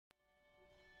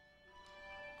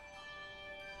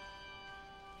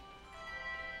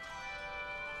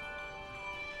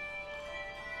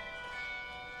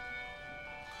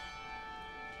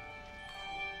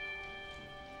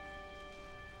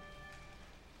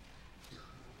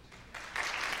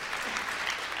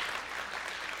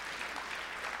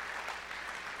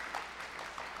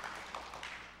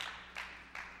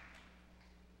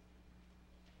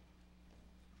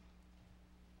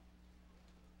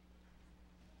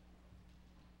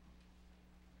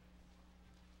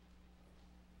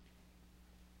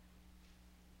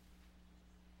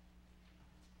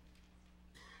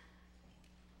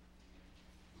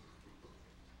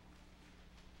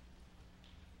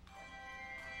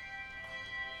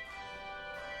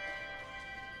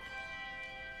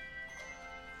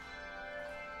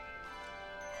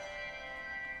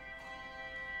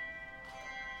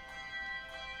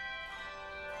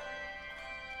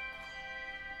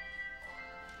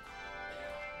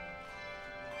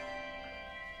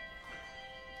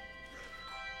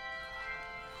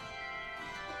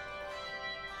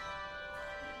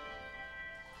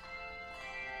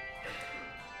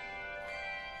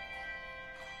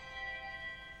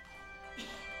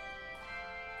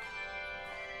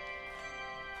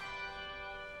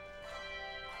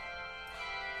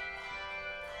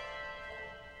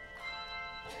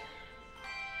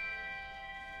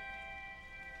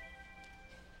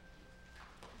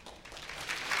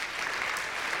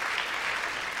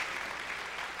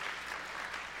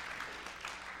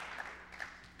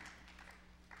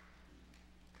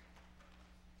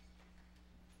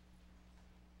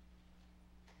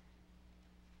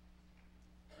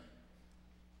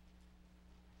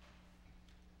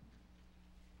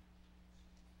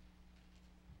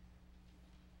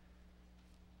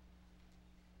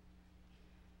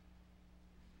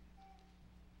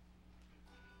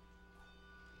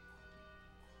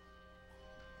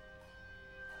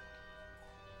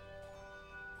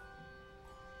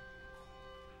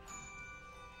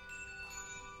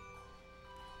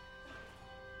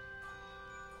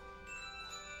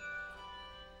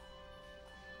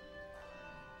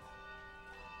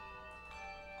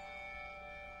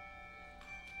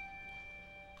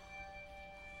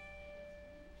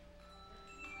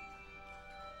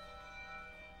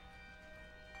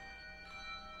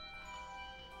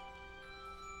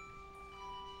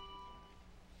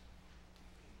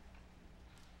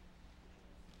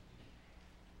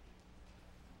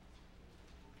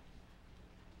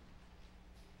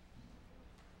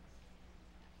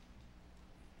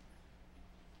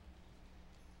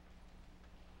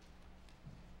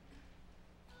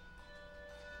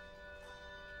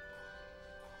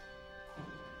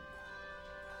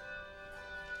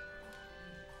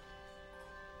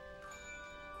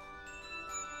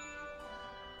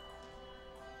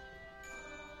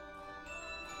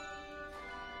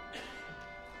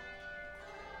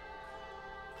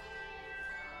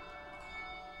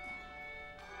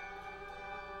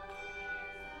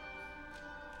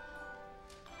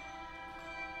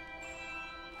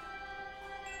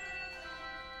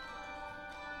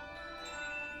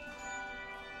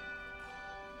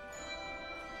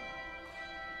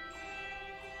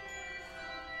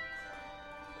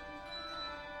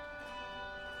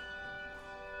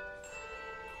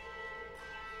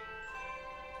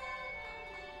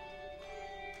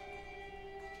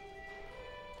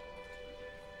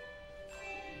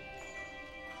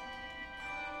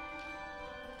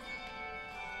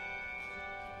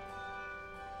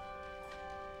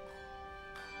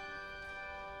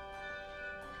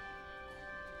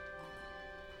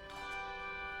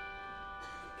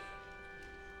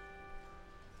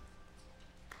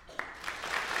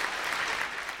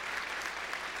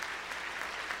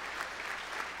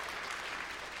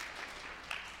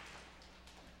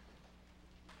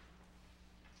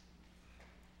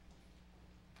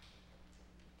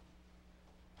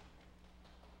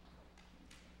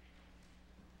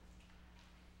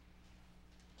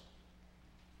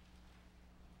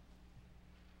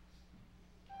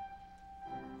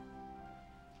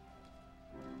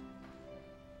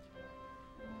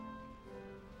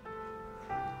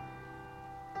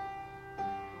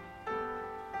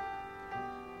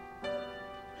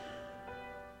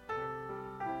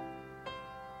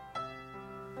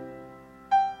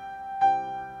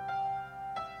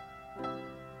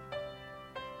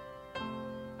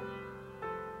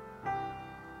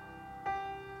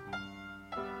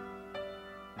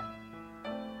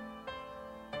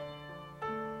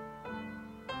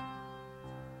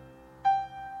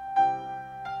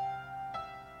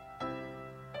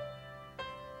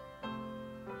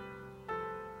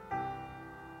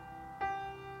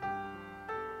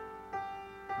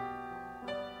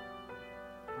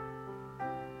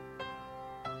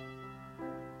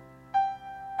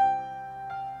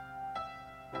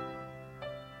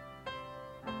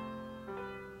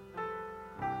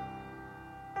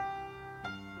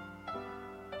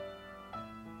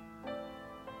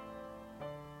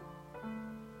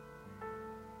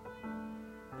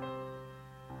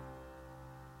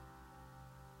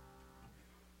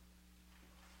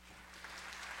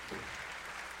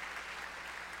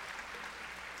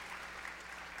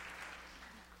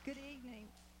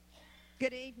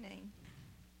Good evening.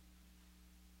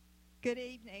 Good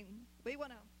evening. We want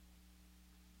to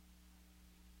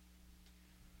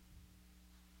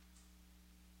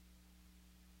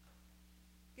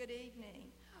Good evening.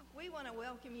 We want to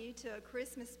welcome you to a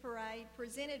Christmas parade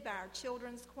presented by our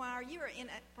children's choir. You are in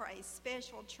for a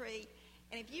special treat.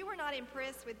 And if you were not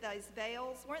impressed with those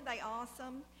bells, weren't they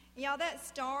awesome? Y'all, that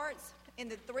starts in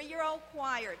the 3-year-old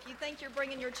choir. If you think you're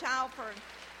bringing your child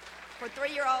for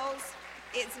 3-year-olds,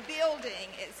 it's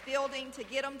building to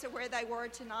get them to where they were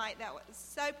tonight. That was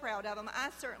so proud of them. I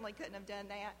certainly couldn't have done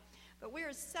that. But we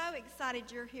are so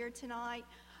excited you're here tonight.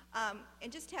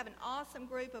 And just have an awesome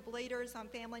group of leaders on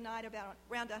Family Night.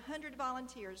 Around 100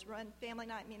 volunteers run Family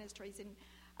Night Ministries. And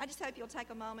I just hope you'll take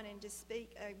a moment and just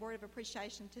speak a word of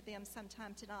appreciation to them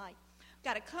sometime tonight.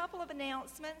 Got a couple of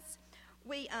announcements.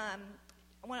 We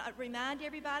want to remind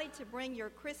everybody to bring your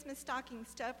Christmas stocking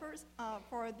stuffers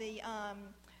for the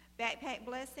Backpack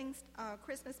Blessings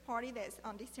Christmas party that's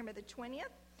on December the 20th.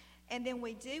 And then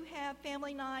we do have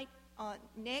Family Night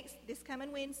this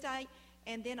coming Wednesday.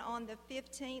 And then on the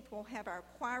 15th, we'll have our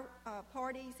choir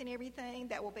parties and everything.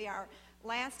 That will be our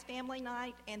last family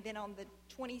night. And then on the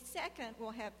 22nd, we'll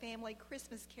have family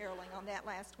Christmas caroling on that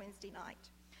last Wednesday night.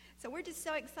 So we're just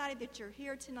so excited that you're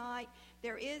here tonight.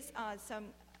 There is some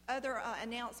other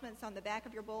announcements on the back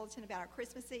of your bulletin about our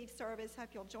Christmas Eve service. Hope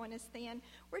you'll join us then.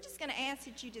 We're just going to ask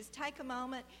that you just take a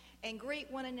moment and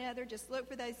greet one another. Just look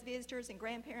for those visitors and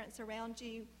grandparents around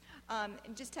you,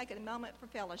 and just take a moment for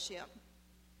fellowship.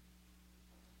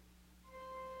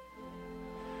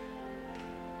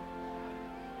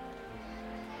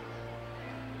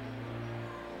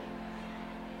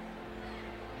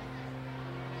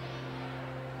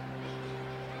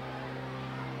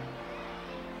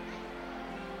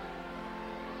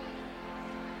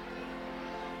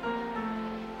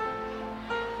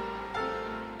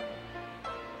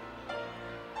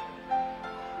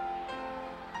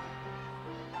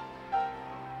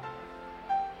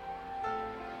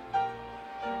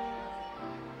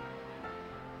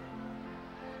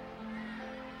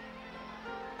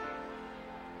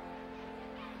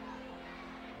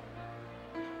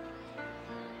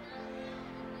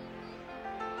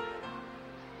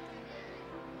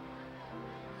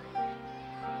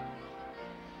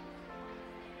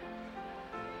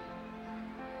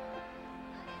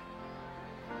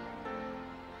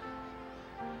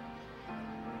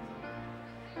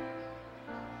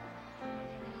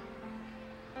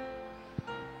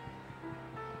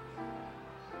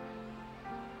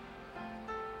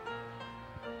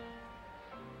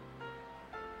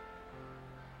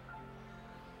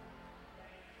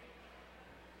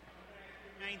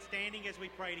 Standing as we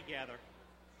pray together,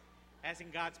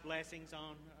 asking God's blessings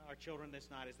on our children this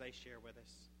night as they share with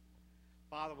us.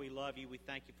 Father, we love you. We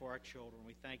thank you for our children.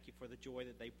 We thank you for the joy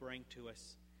that they bring to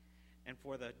us and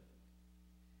for the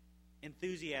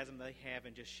enthusiasm they have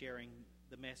in just sharing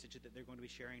the message that they're going to be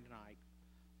sharing tonight.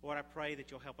 Lord, I pray that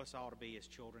you'll help us all to be as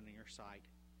children in your sight.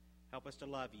 Help us to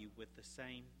love you with the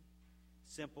same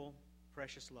simple,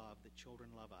 precious love that children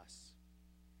love us.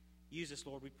 Use us,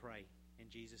 Lord, we pray, in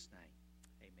Jesus' name.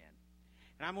 Amen.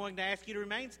 And I'm going to ask you to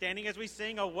remain standing as we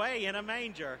sing Away in a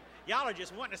Manger. Y'all are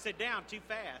just wanting to sit down too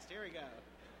fast. Here we go.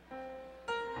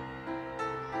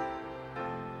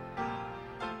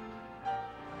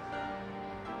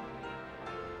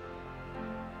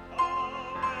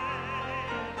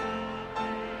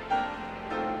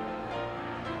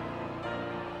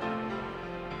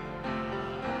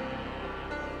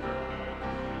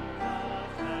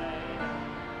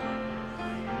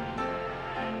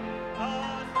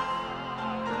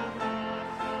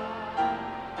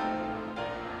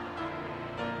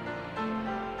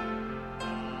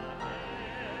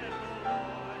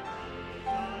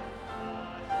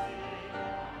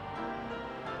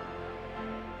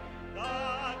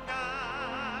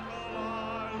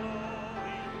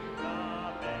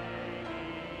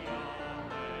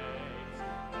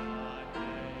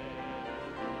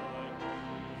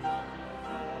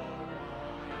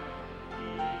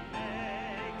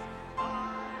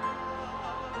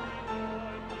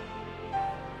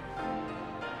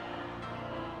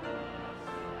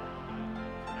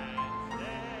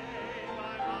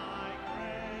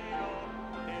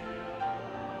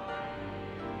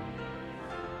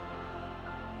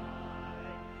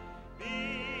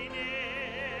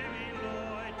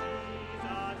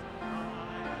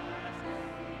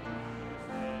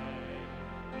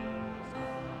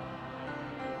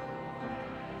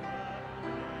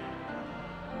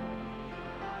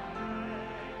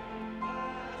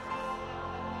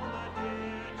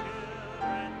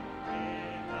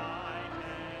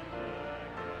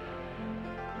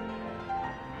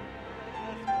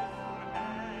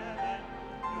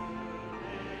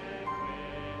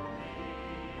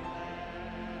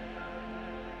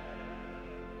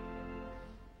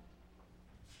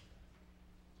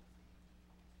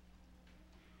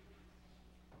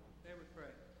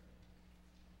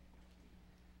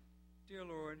 Dear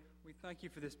Lord, we thank you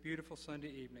for this beautiful Sunday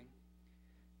evening.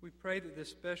 We pray that this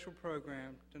special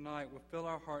program tonight will fill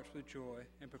our hearts with joy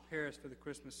and prepare us for the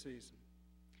Christmas season.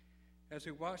 As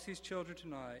we watch these children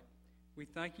tonight, we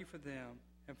thank you for them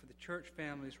and for the church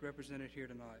families represented here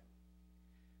tonight.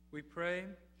 We pray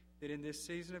that in this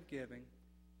season of giving,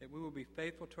 that we will be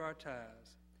faithful to our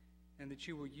tithes and that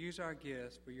you will use our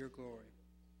gifts for your glory.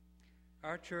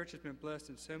 Our church has been blessed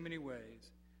in so many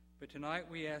ways, but tonight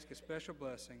we ask a special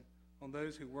blessing on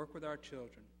those who work with our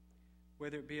children,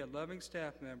 whether it be a loving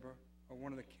staff member or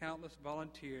one of the countless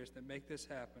volunteers that make this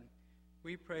happen.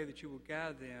 We pray that you will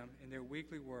guide them in their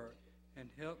weekly work and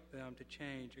help them to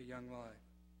change a young life.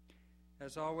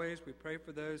 As always, we pray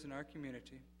for those in our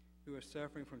community who are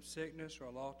suffering from sickness or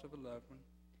loss of a loved one.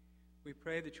 We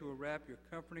pray that you will wrap your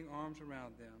comforting arms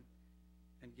around them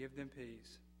and give them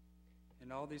peace.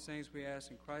 And all these things we ask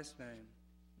in Christ's name.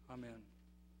 Amen.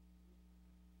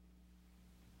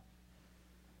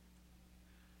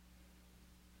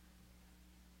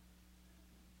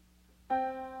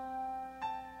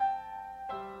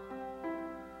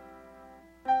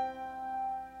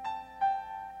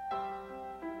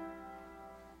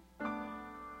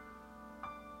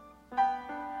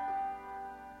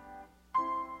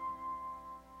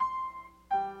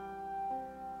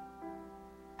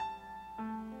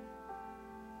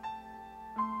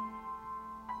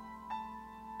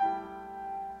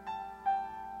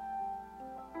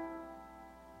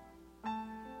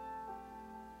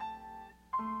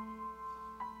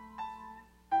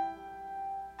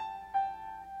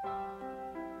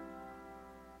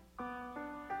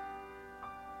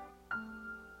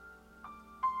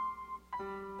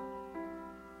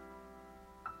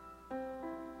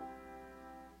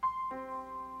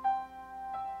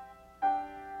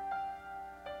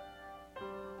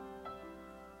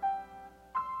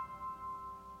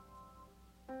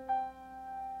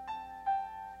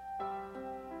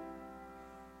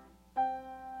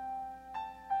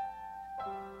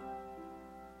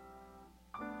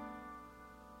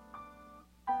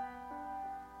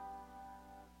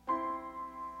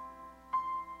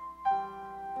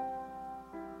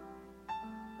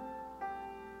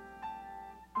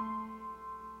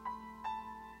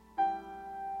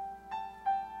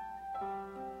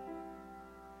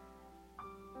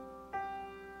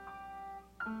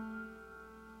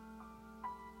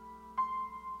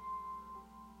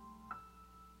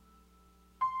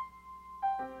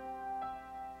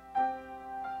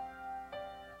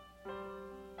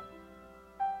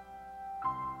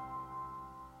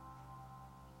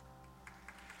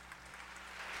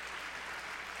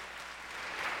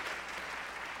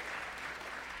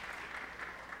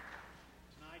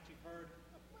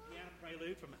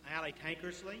 Prelude from Allie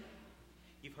Tankersley.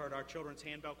 You've heard our children's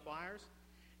handbell choirs,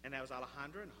 and that was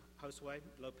Alejandra and Josue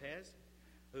Lopez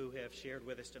who have shared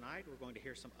with us tonight. We're going to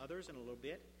hear some others in a little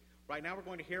bit. Right now we're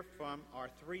going to hear from our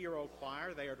 3-year-old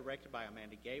choir. They are directed by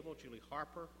Amanda Gable, Julie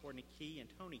Harper, Courtney Key, and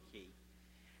Tony Key.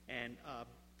 And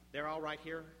they're all right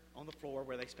here on the floor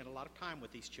where they spend a lot of time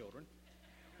with these children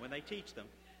when they teach them.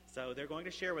 So they're going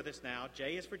to share with us now,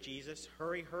 J is for Jesus,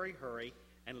 Hurry, Hurry, Hurry,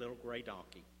 and Little Gray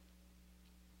Donkey.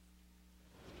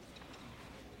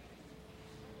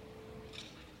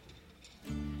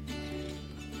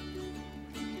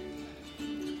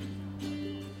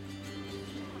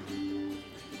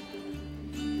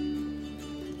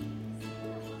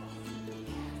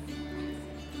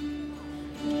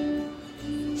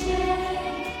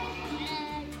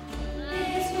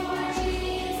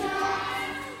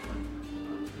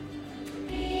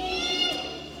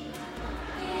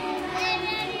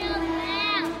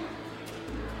 Wow.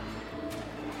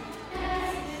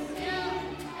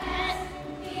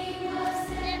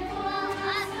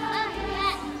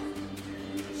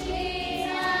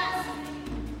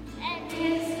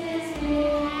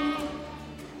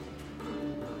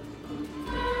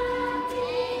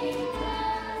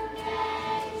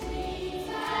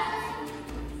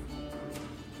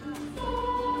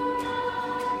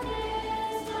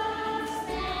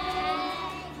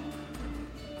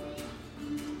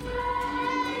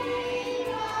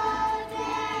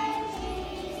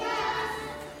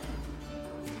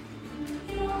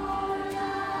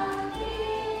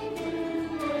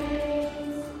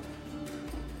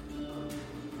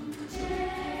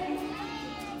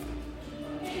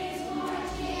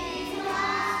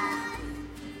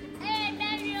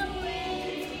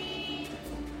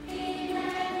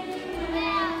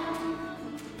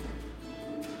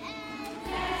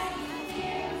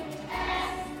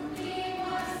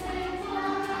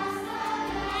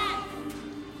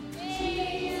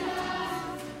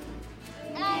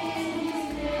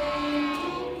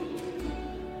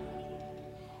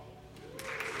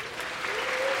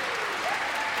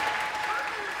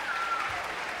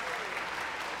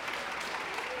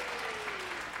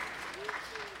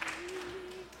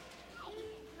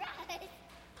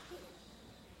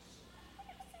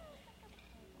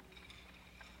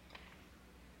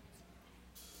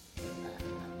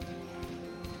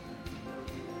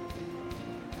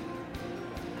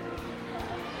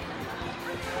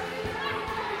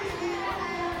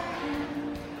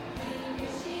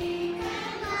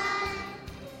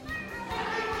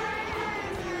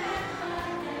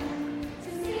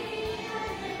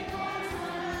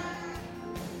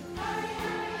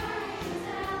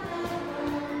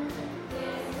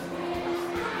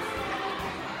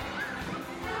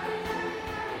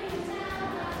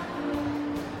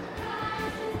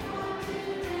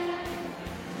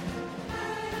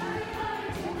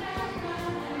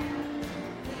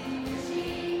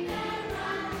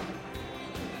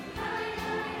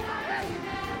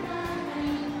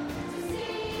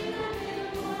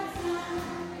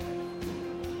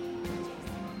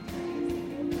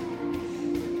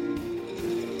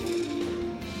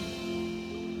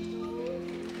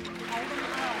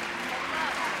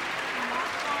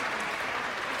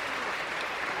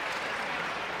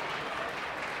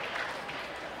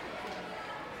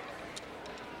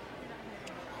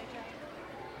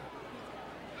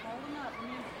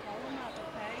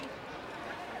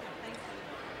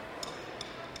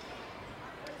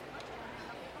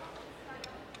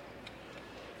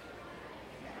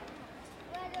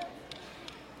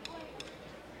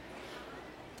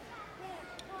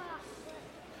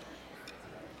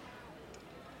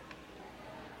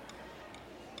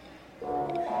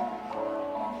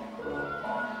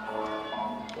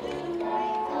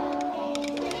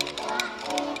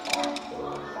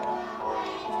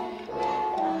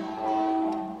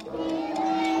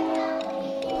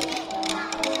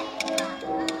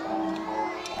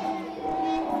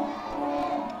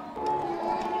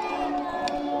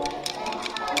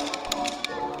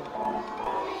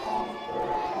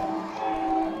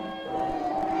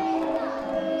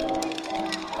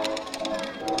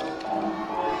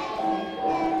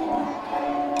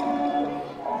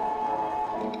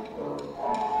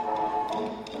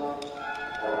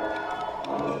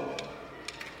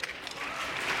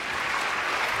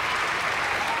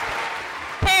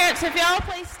 Parents, if y'all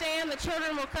please stand, the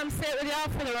children will come sit with y'all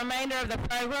for the remainder of the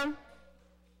program.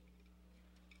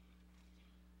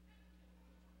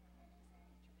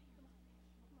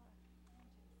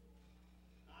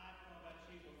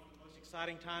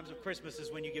 Exciting times of Christmas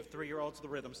is when you give 3-year-olds the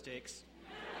rhythm sticks.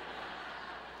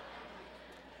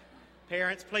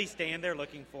 Parents, please stand. They're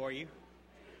looking for you.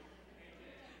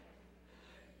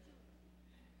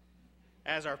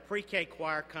 As our pre-K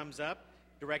choir comes up,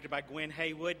 directed by Gwen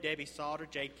Haywood, Debbie Salter,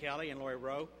 Jade Kelly, and Lori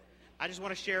Rowe, I just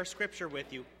want to share a scripture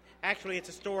with you. Actually, it's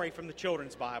a story from the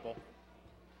children's Bible.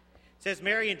 It says,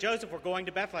 Mary and Joseph were going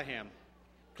to Bethlehem.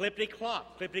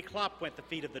 Clippity-clop went the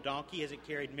feet of the donkey as it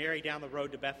carried Mary down the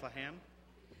road to Bethlehem.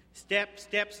 Step,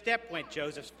 step, step went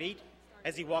Joseph's feet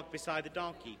as he walked beside the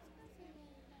donkey.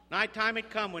 Nighttime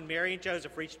had come when Mary and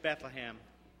Joseph reached Bethlehem.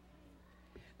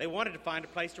 They wanted to find a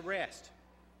place to rest.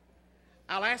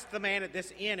 I'll ask the man at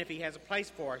this inn if he has a place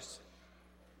for us.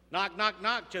 Knock, knock,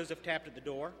 knock, Joseph tapped at the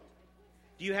door.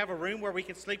 Do you have a room where we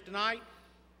can sleep tonight?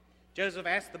 Joseph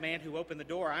asked the man who opened the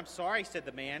door. I'm sorry, said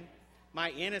the man. My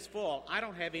inn is full. I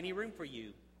don't have any room for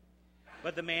you.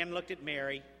 But the man looked at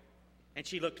Mary, and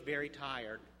she looked very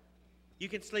tired. You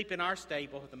can sleep in our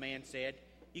stable, the man said.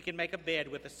 You can make a bed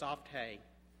with the soft hay.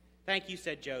 Thank you,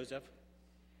 said Joseph.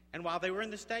 And while they were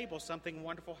in the stable, something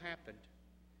wonderful happened.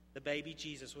 The baby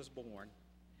Jesus was born.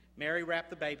 Mary wrapped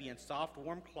the baby in soft,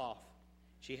 warm cloth.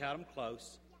 She held him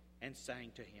close and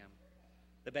sang to him.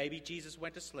 The baby Jesus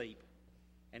went to sleep,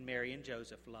 and Mary and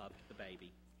Joseph loved the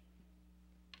baby.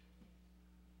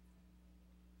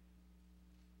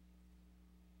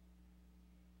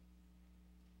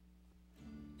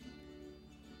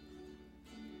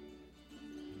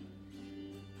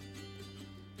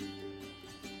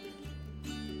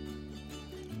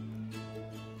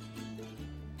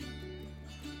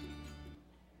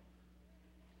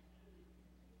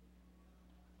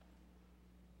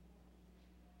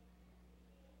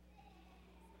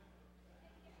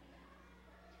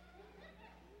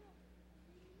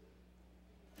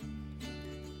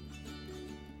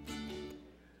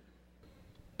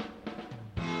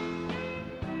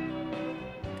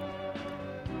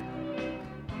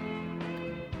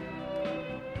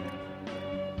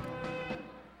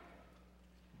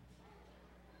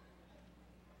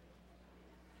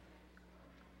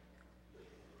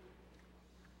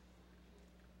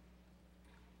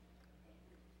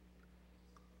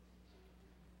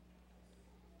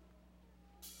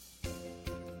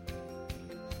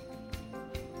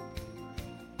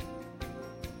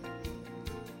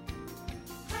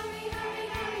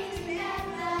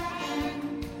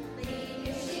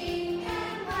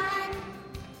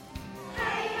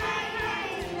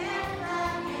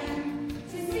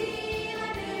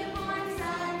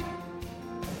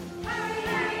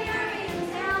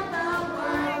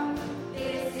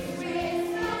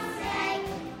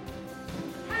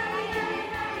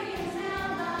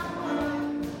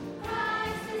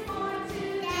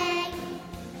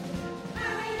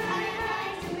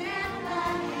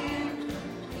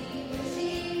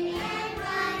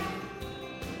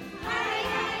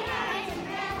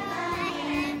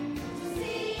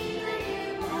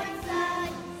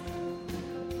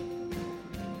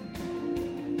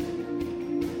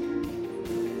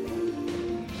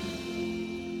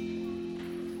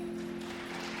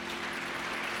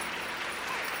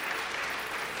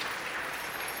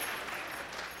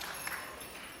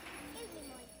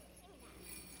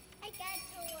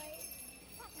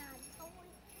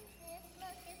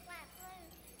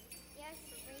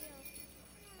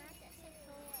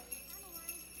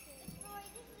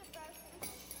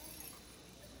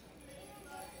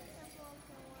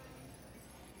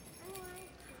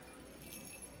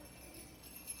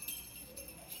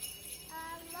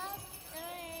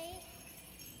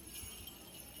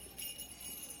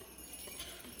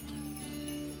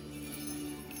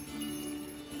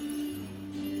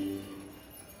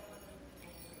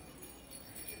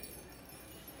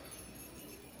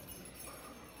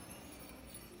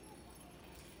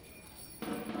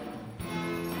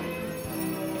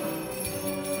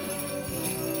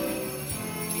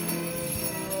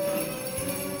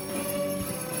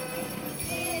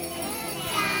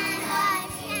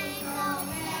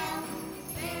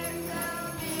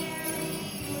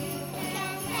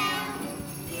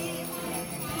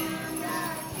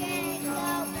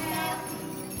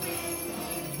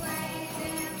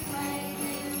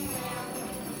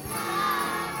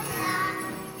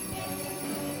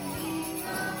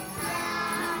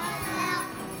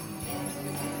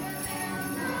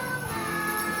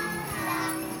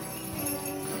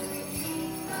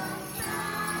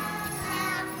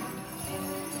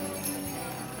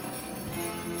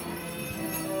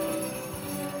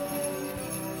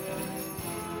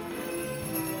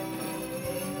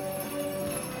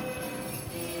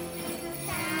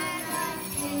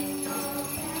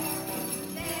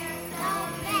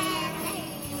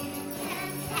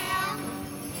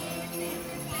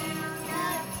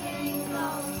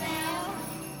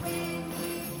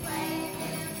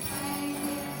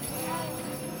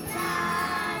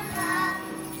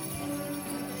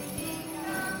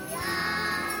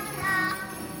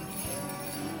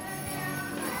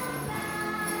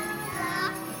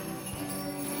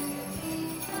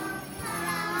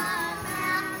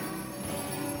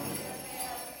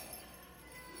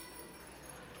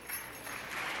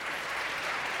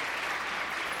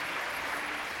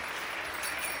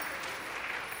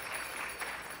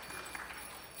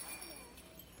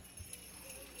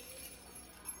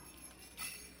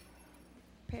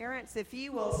 Parents, if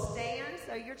you will stand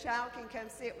so your child can come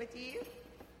sit with you.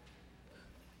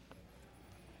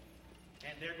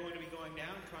 And they're going to be going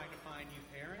down trying to find you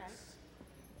parents.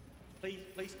 Okay.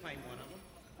 Please claim one of them.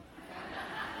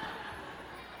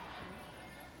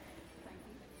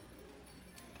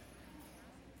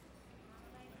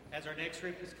 As our next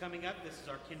group is coming up, this is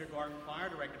our kindergarten choir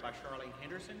directed by Charlene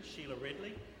Henderson, Sheila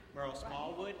Ridley, Merle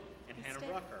Smallwood, and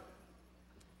Hannah Rucker.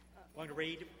 I'm going to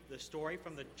read the story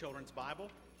from the Children's Bible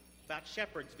about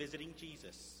shepherds visiting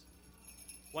Jesus.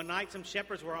 One night, some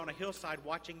shepherds were on a hillside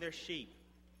watching their sheep.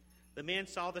 The men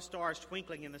saw the stars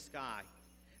twinkling in the sky.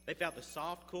 They felt the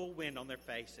soft, cool wind on their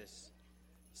faces.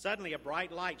 Suddenly, a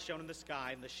bright light shone in the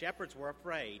sky, and the shepherds were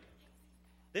afraid.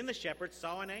 Then the shepherds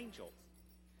saw an angel.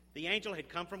 The angel had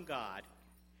come from God.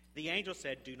 The angel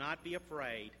said, "Do not be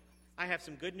afraid. I have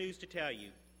some good news to tell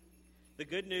you. The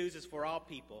good news is for all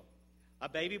people. A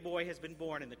baby boy has been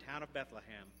born in the town of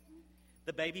Bethlehem.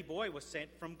 The baby boy was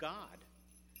sent from God.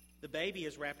 The baby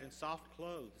is wrapped in soft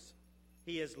clothes.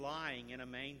 He is lying in a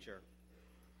manger."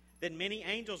 Then many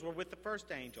angels were with the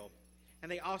first angel,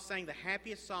 and they all sang the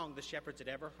happiest song the shepherds had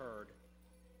ever heard.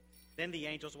 Then the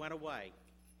angels went away.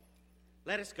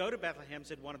 "Let us go to Bethlehem,"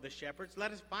 said one of the shepherds. "Let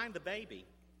us find the baby."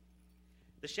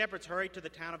 The shepherds hurried to the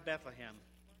town of Bethlehem.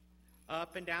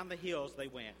 Up and down the hills they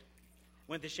went.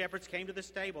 When the shepherds came to the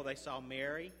stable, they saw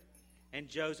Mary and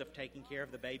Joseph taking care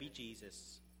of the baby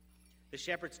Jesus. The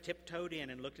shepherds tiptoed in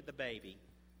and looked at the baby.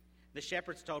 The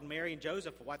shepherds told Mary and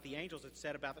Joseph what the angels had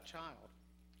said about the child.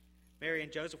 Mary and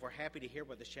Joseph were happy to hear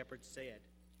what the shepherds said.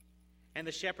 And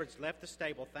the shepherds left the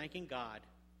stable, thanking God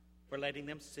for letting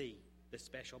them see the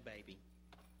special baby.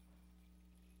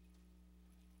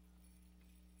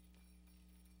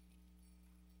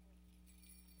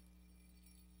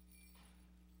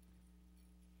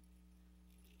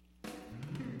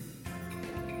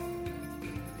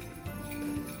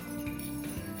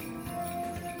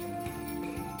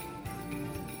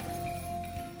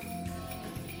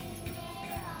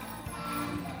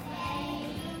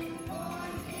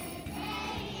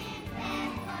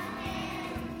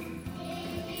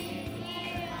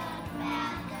 Bethlehem,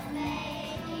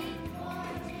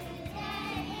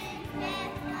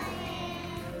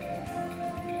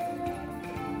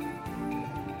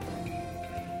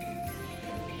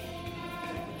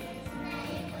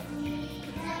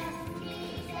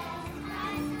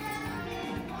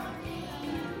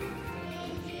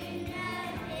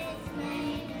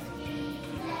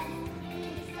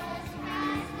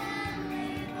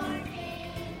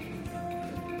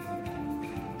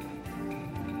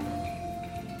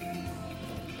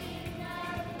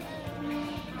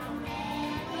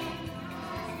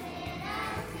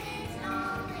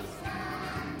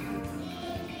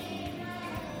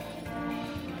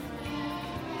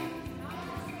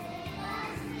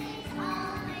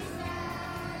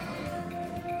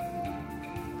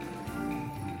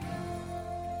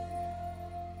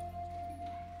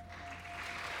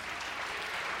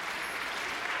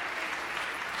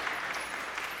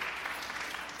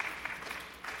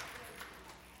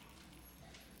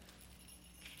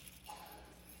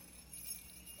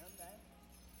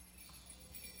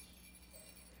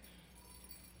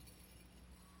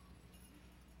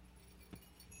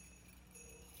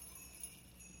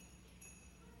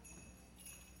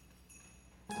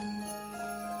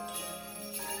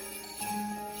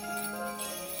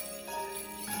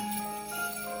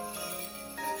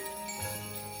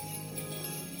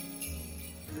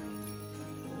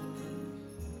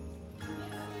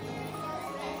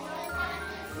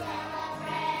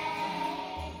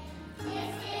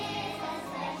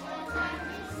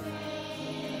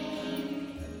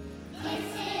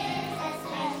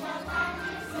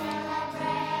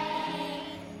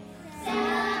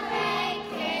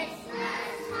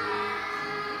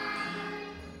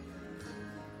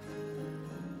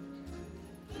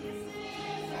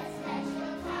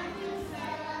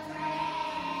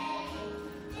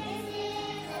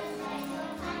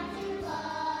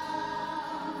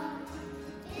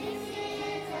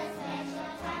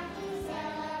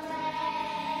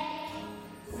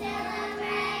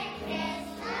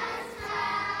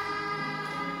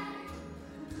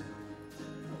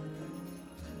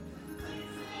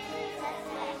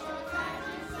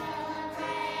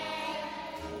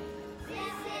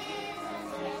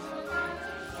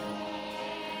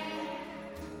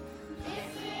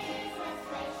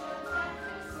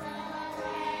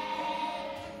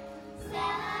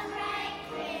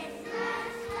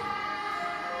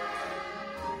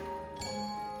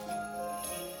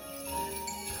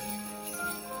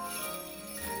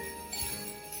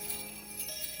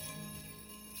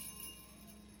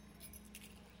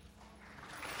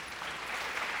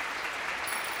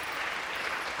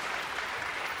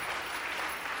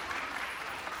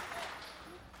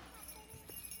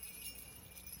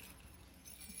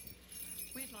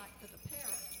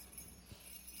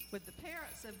 Would the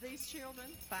parents of these children,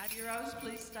 5-year-olds,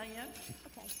 please stand?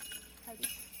 Okay, Cody.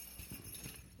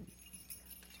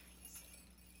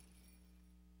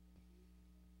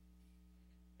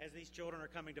 As these children are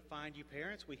coming to find you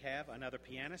parents, we have another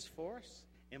pianist for us.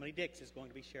 Emily Dix is going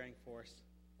to be sharing for us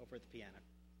over at the piano.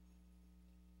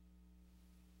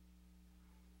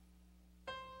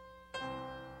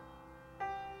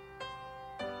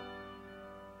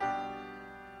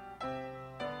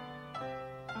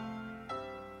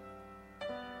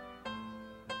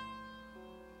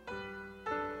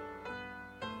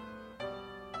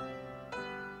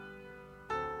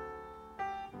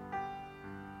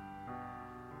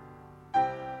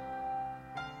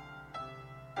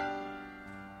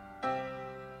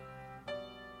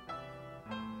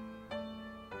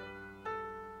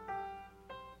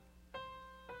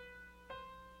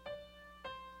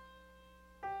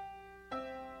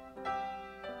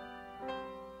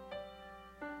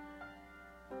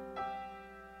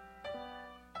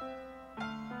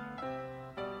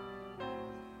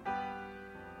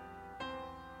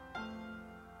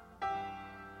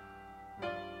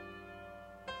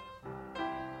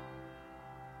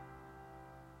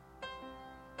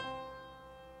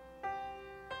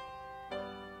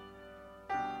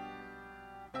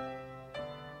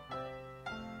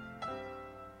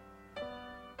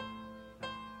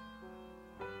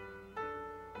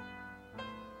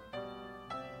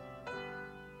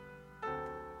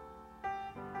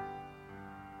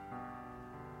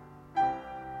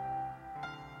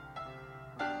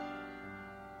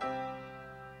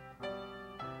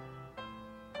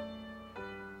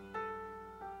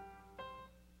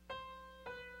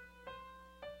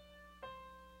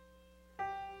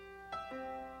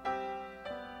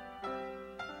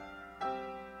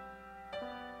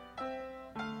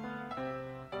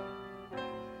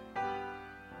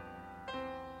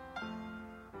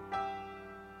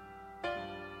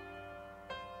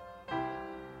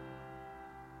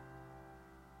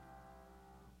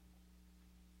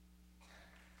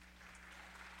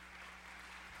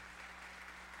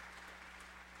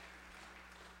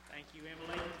 Thank you,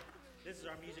 Emily. This is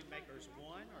our Music Makers 1,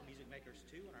 our Music Makers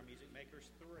 2, and our Music Makers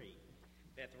 3.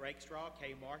 Beth Rakestraw,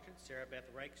 Kay Martin, Sarah Beth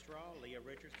Rakestraw, Leah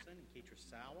Richardson, and Keitra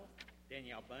Sowell,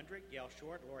 Danielle Bundrick, Gail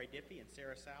Short, Lori Diffie, and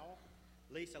Sarah Sowell,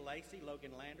 Lisa Lacey,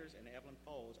 Logan Landers, and Evelyn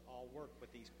Foles all work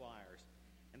with these choirs.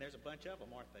 And there's a bunch of them,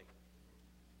 aren't they?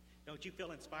 Don't you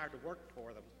feel inspired to work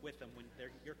with them when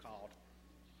you're called?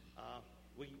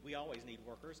 We always need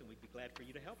workers, and we'd be glad for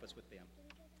you to help us with them.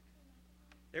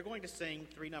 They're going to sing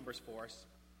 3 numbers for us.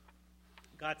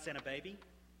 God Sent a Baby,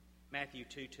 Matthew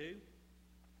 2:2,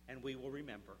 and We Will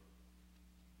Remember.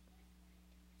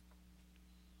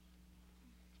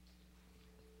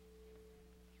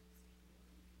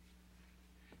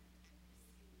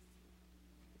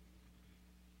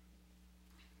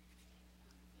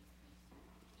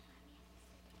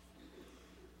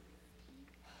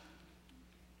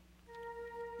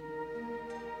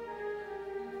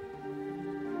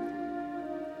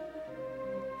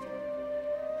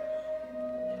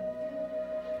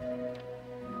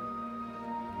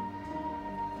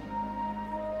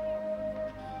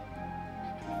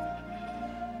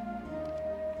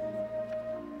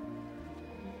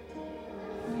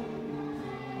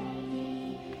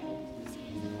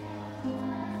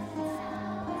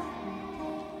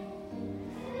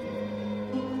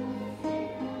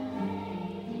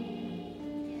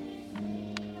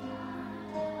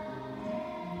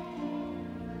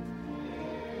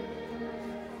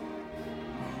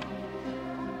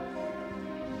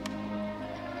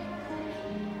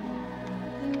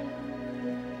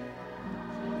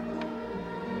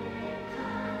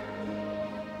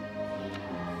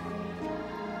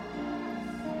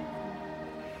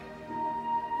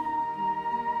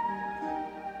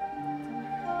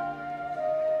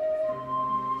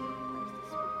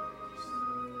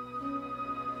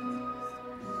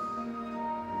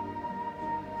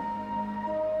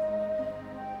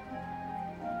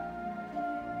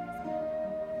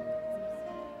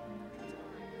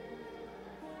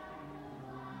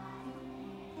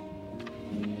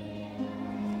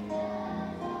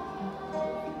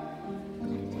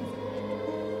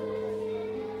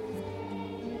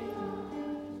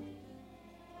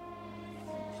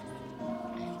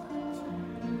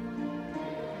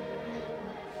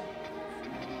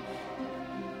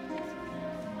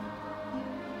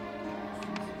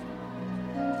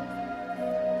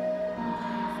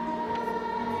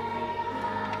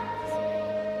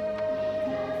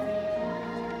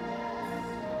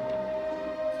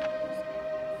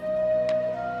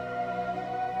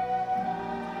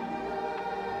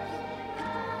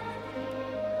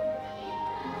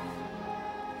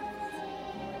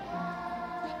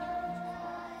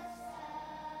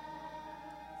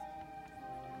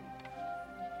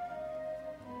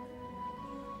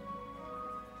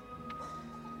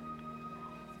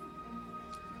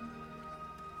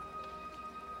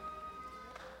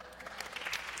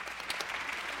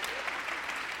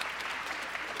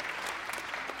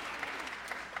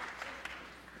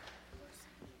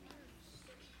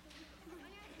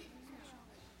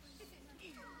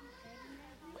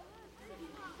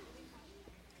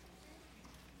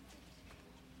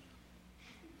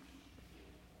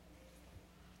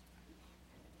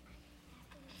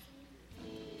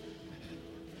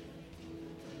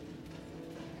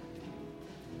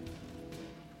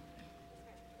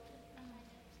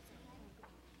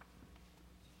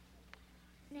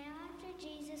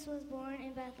 Jesus was born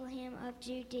in Bethlehem of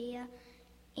Judea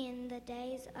in the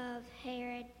days of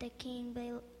Herod the king.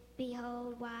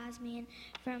 Behold, wise men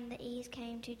from the east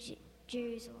came to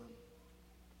Jerusalem,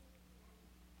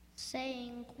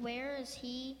 saying, Where is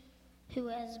he who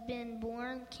has been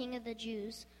born King of the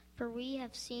Jews? For we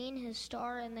have seen his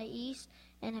star in the east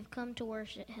and have come to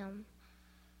worship him.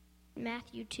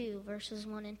 Matthew 2, verses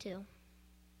 1 and 2.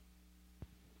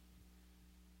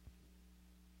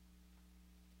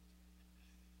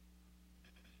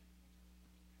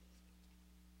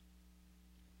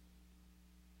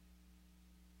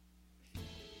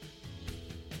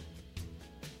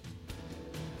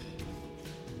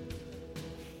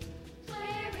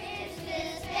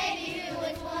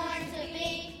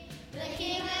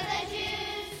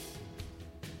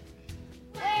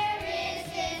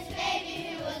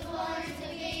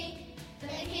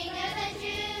 King of the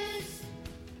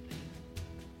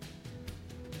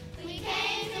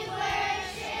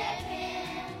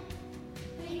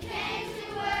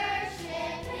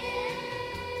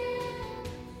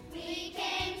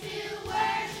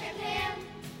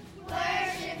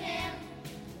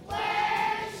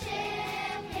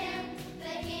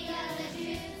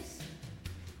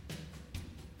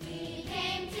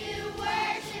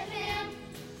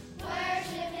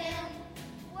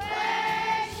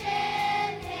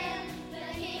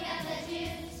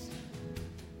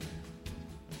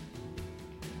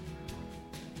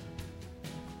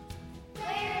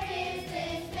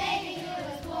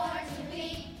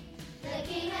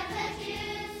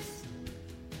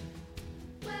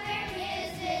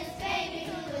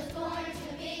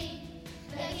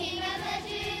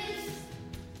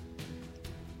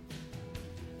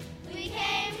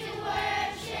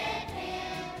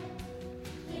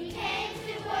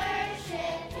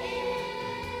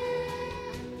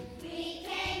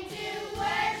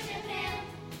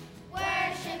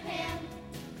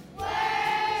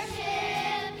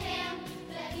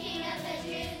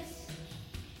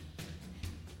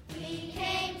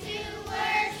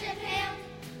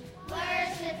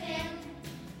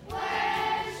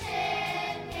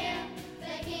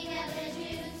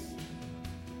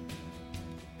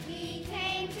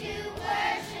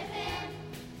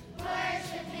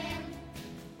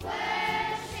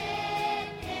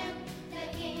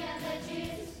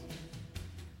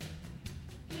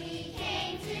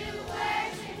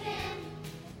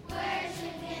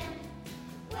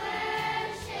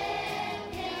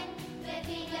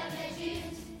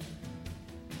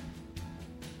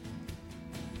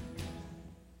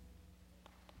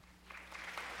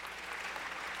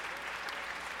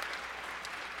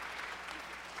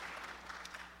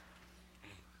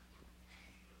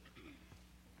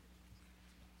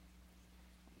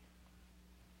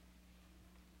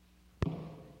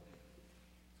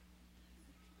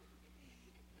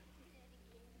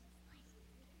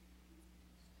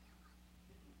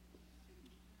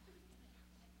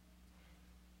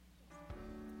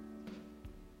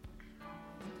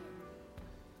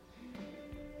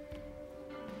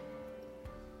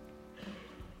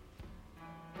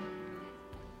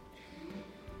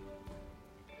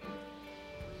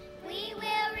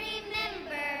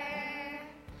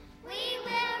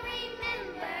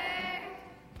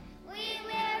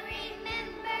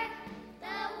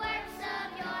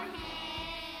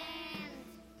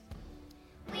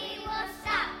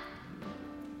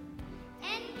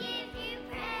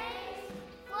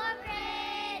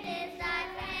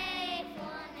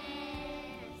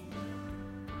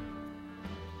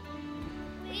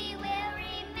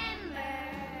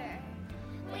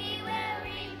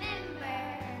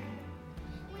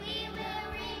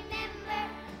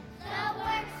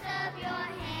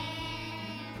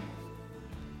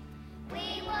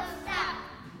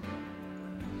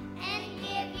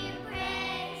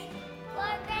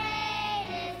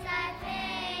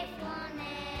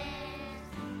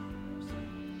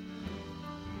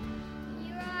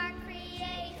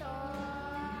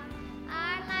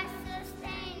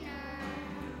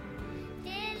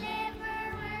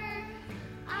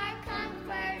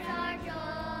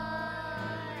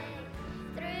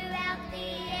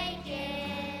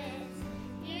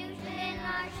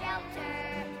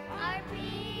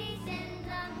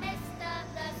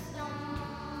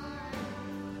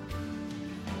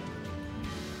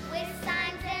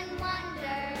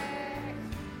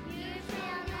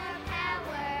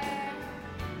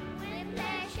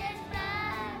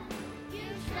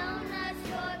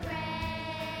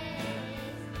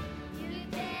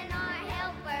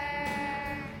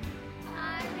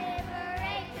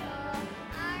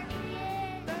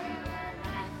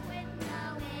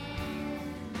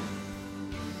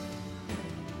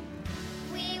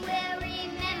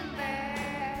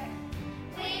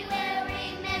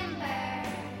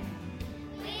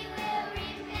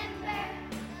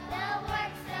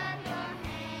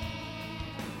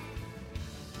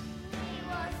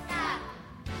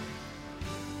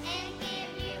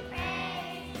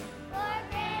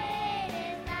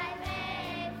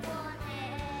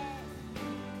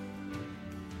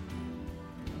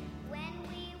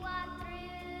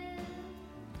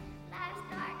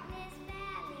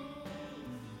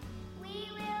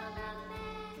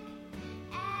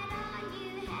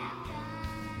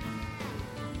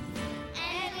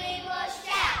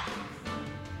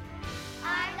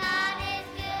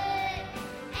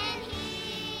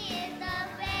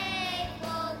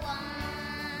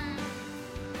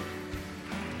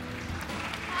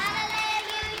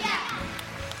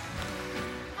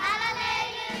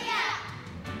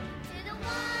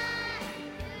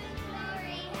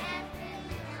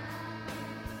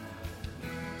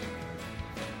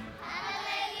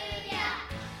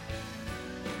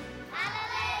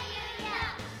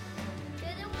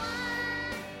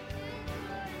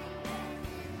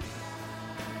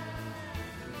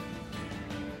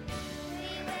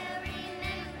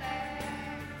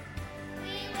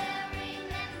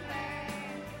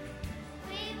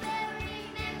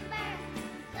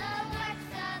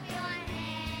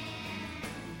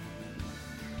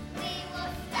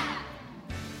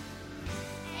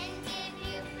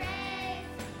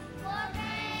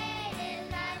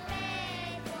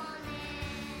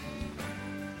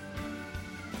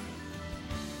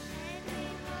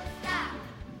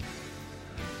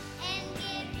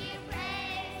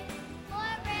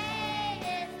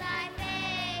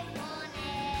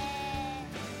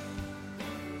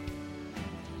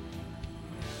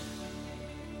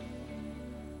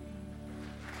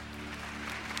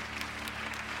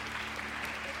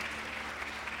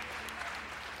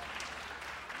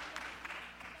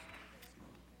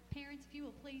parents, if you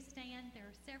will please stand. There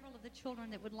are several of the children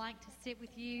that would like to sit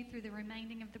with you through the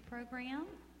remaining of the program.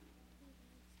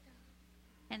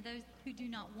 And those who do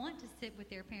not want to sit with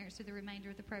their parents through the remainder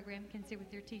of the program can sit with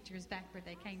their teachers back where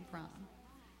they came from.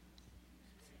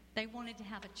 They wanted to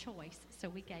have a choice, so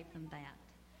we gave them that.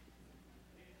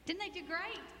 Didn't they do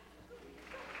great?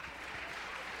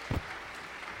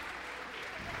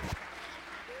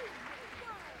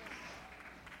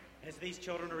 As these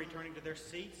children are returning to their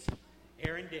seats,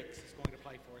 Aaron Dix is going to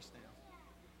play for us now.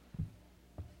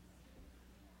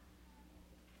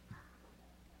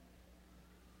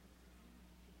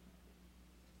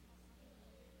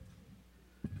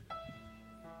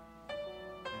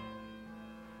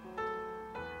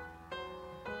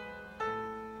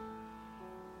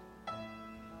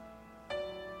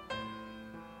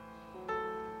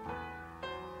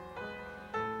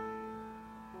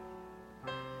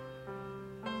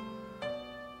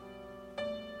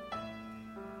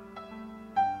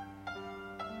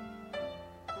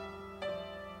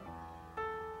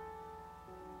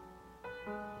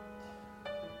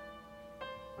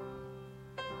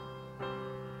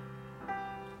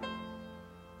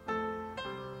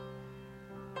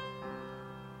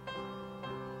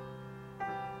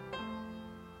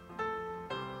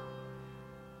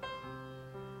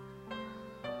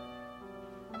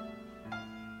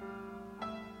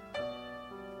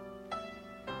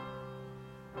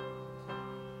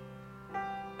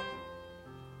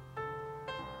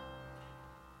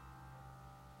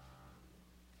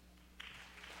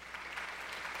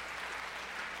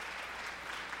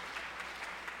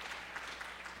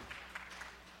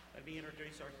 Let me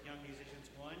introduce our young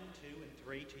musicians 1, 2, and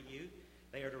 3 to you.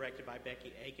 They are directed by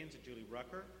Becky Akins and Julie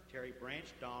Rucker, Terry Branch,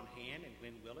 Dawn Hand, and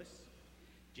Glenn Willis,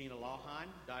 Gina Lawhine,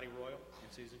 Dottie Royal, and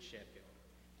Susan Sheffield.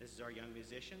 This is our young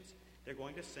musicians. They're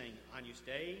going to sing Agnus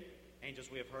Dei,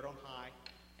 Angels We Have Heard on High,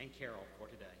 and Carol for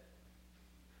today.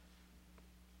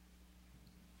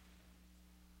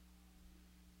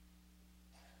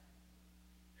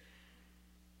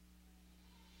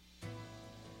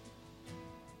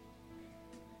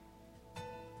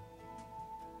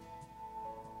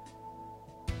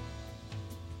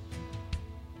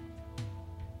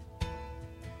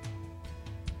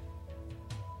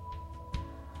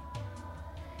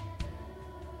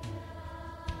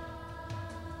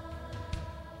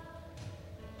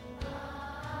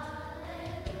 Ah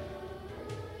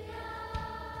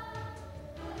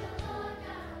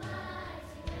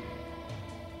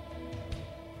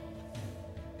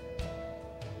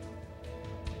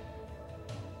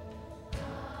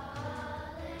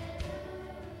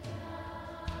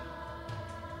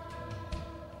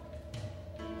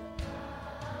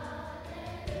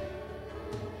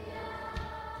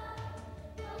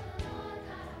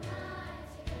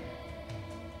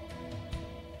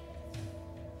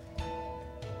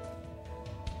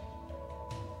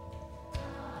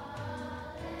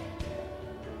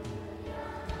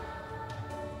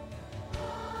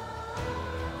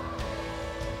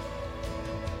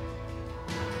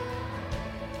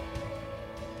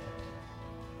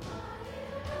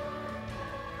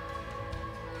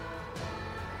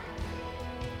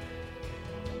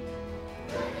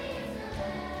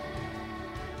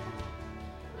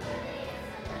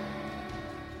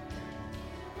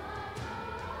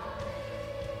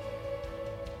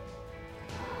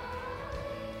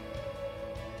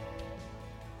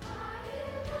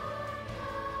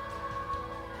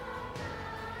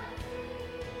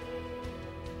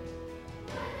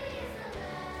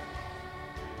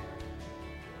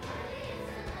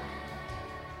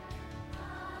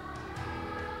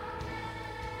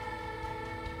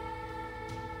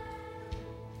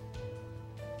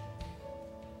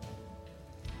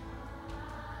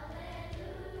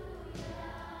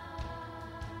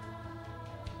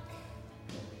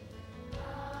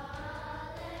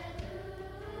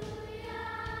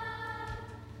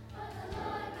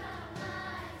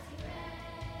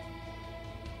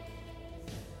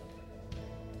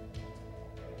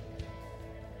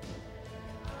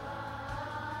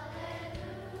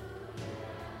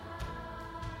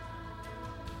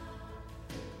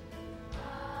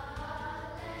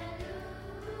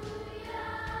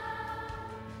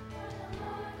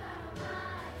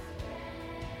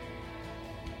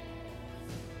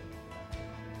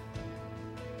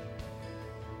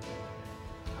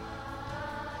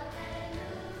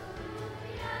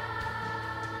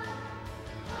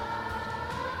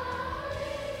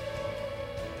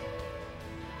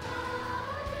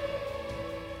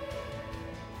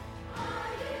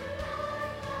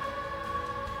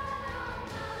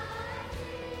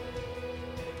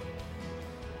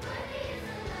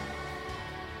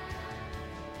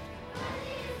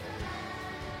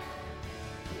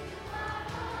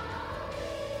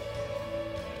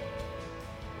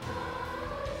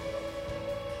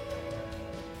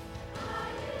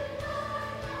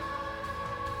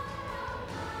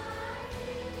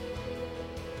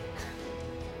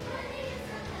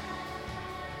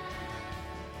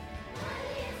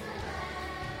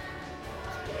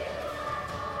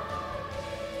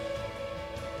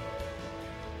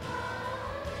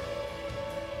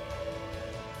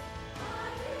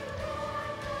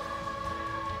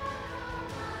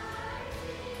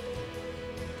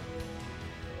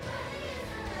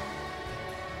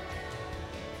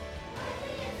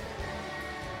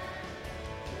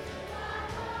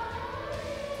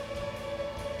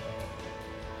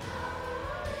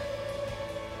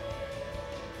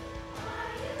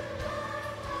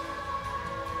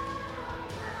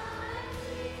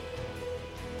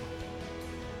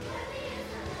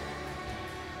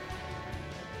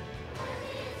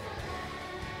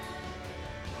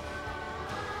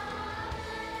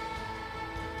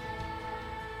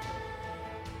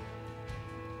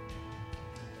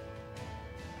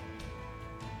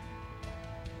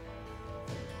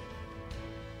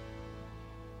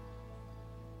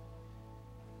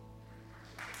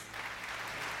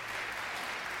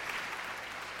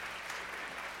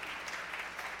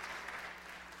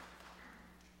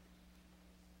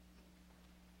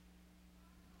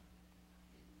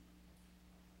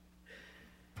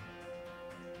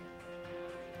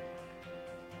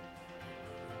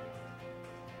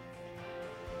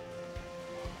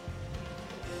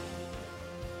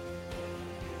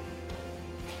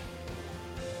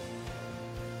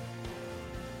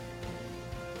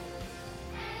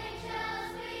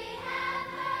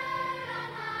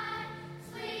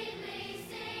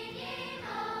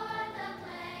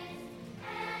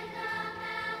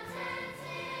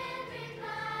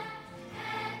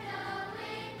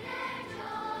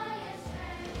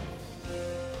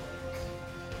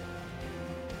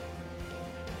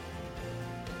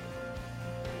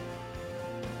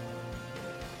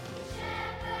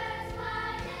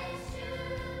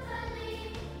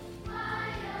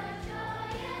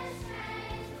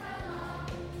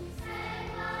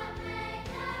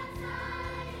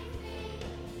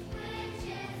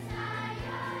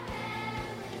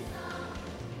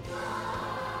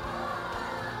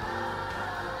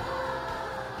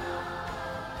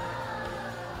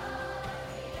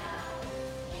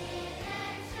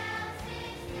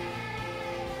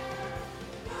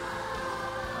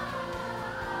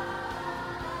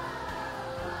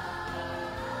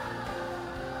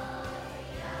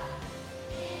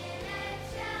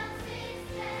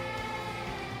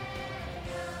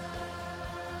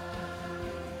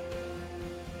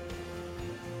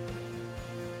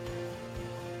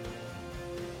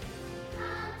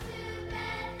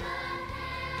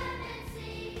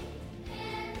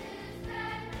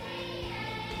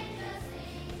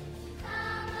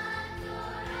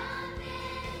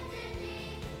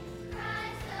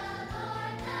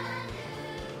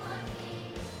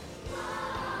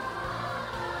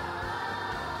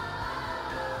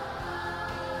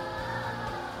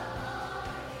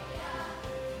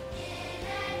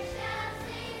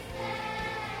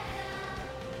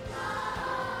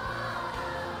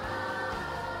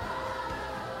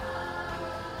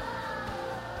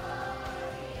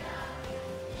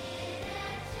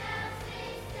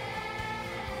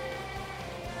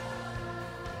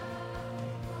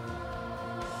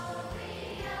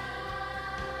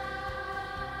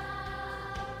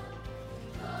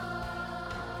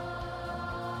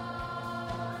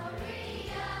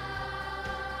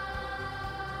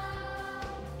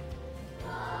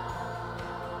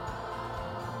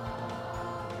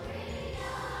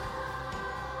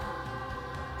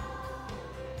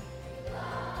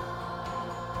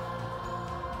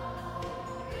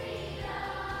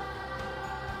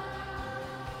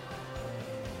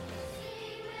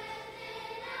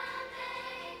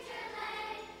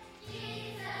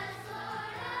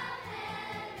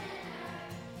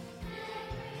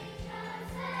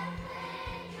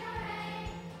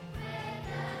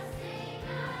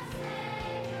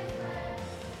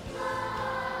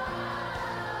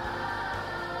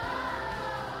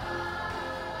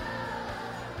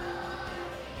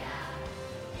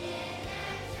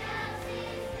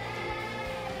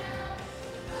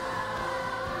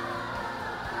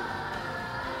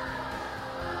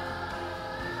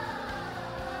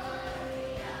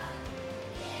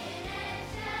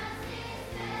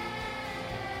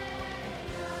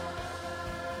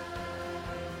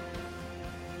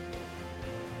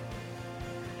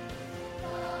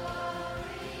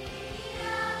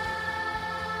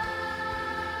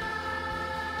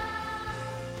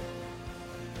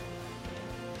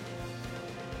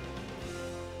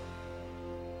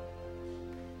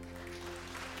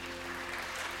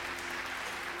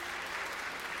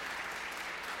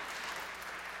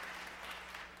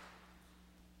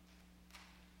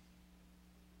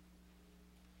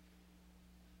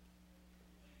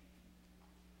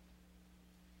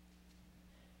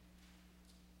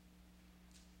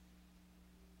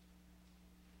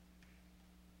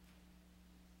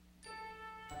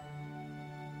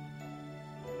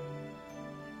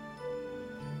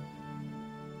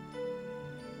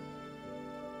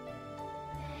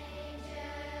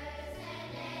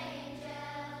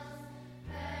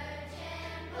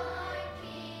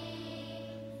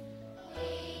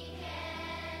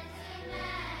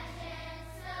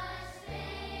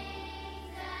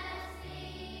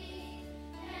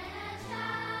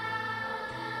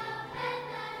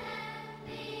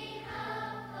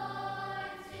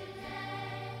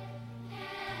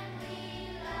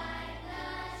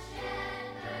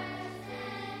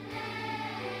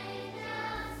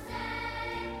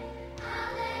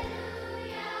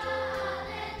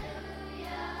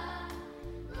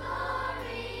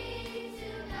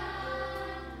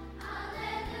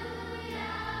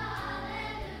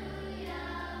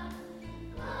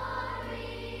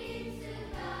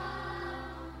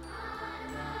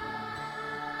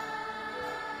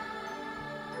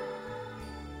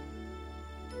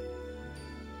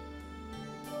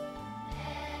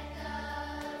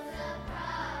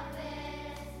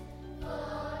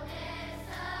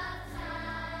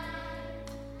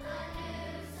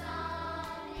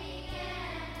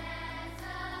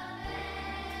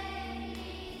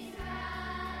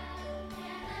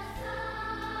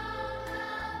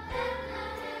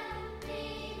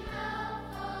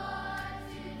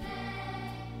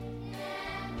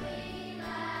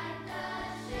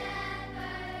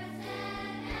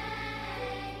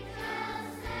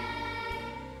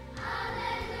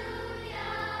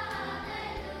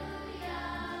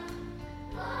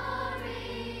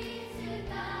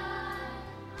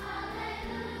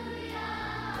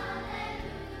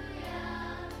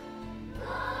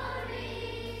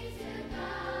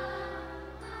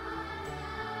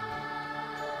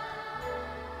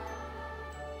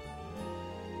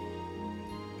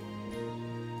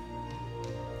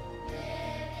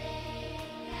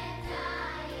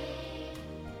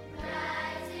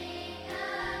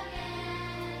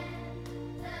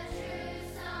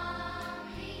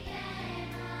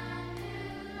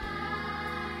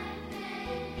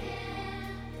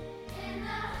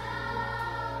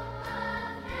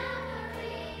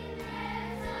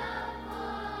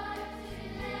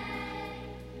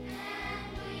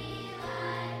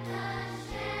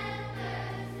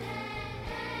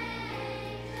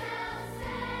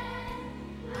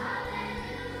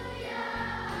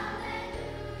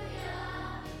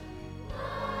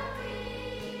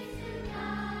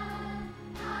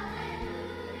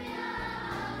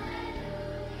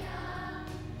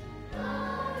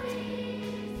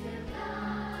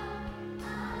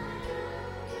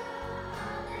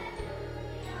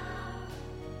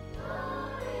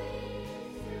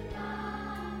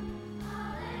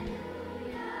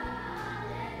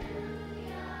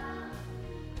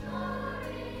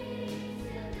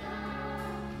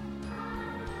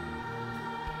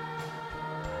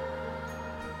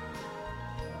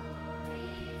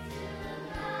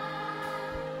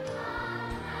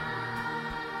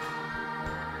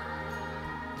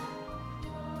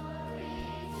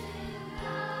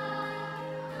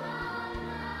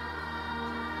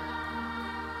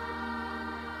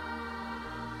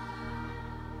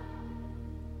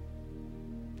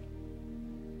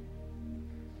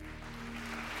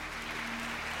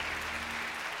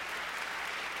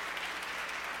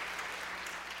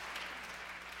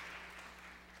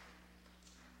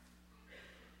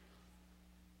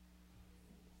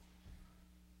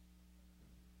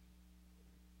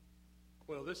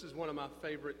Well, this is one of my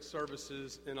favorite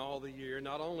services in all the year,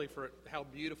 not only for how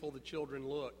beautiful the children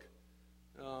look,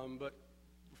 but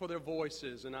for their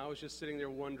voices. And I was just sitting there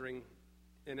wondering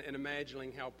and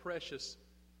imagining how precious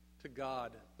to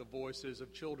God the voices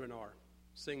of children are,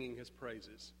 singing His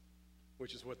praises,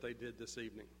 which is what they did this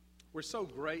evening. We're so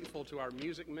grateful to our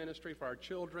music ministry, for our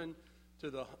children,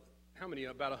 to the,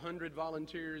 about 100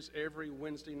 volunteers every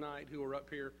Wednesday night who are up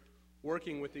here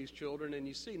working with these children. And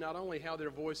you see not only how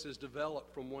their voices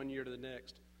develop from one year to the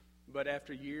next, but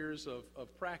after years of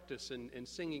practice and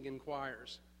singing in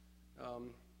choirs,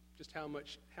 just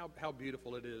how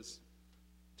beautiful it is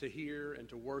to hear and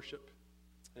to worship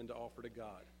and to offer to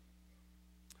God.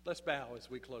 Let's bow as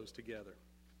we close together.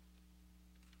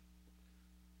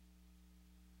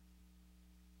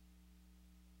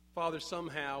 Father,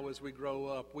 somehow as we grow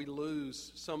up, we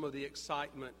lose some of the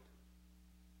excitement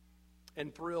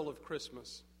and thrill of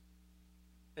Christmas.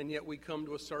 And yet we come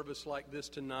to a service like this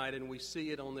tonight and we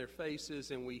see it on their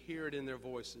faces and we hear it in their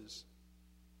voices.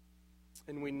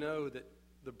 And we know that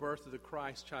the birth of the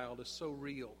Christ child is so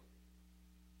real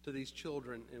to these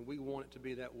children, and we want it to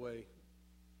be that way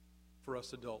for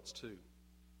us adults too.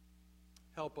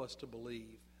 Help us to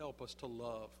believe. Help us to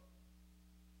love.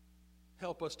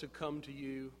 Help us to come to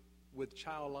you with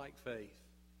childlike faith,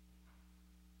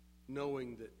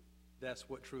 knowing that that's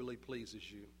what truly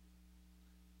pleases you.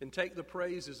 And take the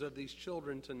praises of these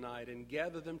children tonight and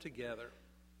gather them together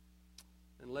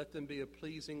and let them be a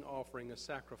pleasing offering, a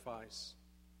sacrifice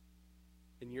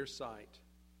in your sight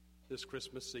this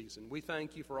Christmas season. We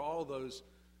thank you for all those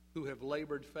who have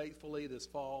labored faithfully this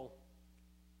fall,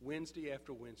 Wednesday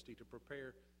after Wednesday, to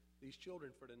prepare these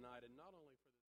children for tonight, and not only for